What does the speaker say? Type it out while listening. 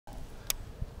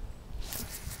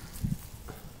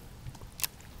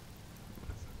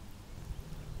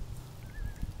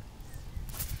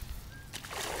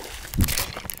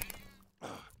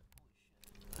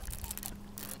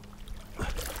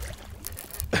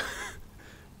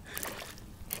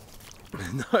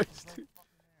Nice, dude.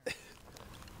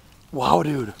 Wow,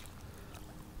 dude.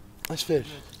 Nice fish.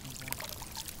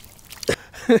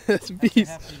 That's a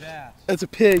beast. That's a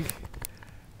pig.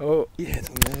 Oh, yeah, it's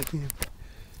on that.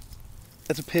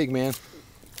 That's a pig, man.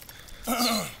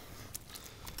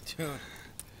 Dude.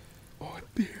 Oh,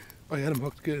 beer. Oh, I got him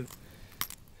hooked good.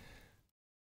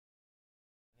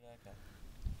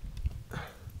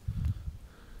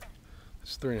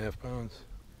 It's 3.5 pounds.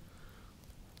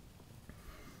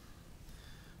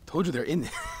 Told you they're in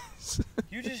this.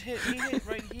 You just hit, he hit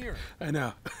right here. I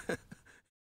know. Fucking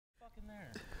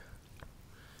there.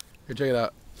 Here, check it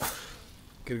out.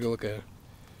 Get a good look at it.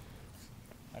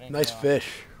 Nice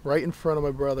fish. Right in front of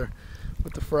my brother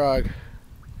with the frog. Isn't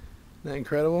that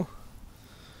incredible?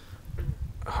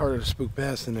 Harder to spook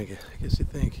bass than I guess you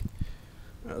think.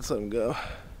 All right, let's let him go.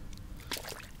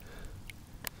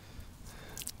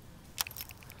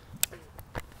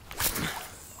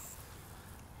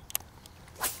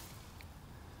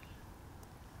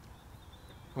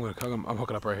 I'm gonna cook him. I'm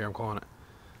hooking up right here. I'm calling it.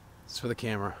 It's for the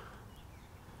camera.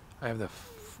 I have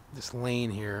this lane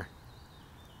here.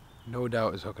 No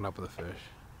doubt is hooking up with a fish.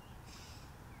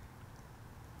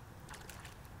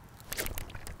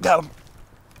 Got him.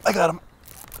 I got him.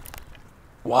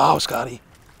 Wow, Scotty.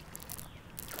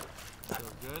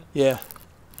 Feels good? Yeah.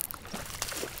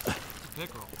 It's a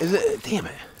pickerel. Is it? Damn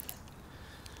it.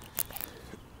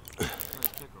 Nice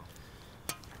pickerel.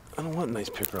 I don't want a nice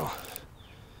pickerel.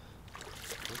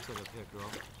 Looks like a pickerel.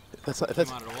 That's not, Came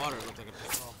out of the water, it looked like a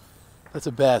pickerel. that's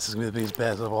a bass. It's gonna be the biggest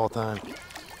bass of all time.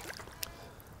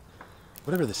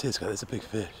 Whatever this is, guys, it's a big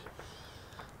fish.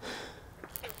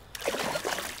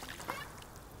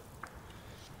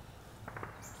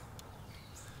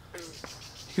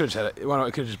 You could have just had it. Well, no,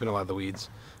 it could have just been a lot of the weeds.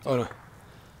 Oh no,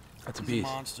 that's a beast.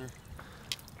 A monster.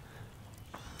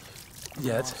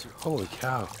 Yeah, that's holy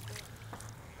cow.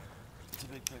 It's a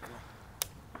big pickerel.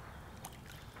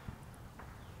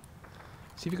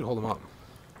 See if you can hold him up.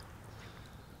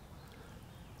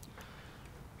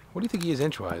 What do you think he is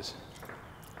inch-wise?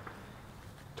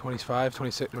 25,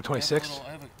 26, or 26?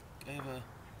 I have a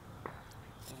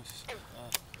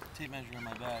tape measure in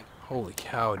my bag. Holy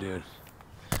cow, dude.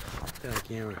 Get on the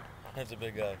camera. That's a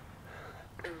big guy.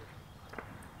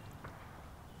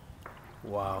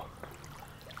 Wow.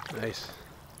 Nice.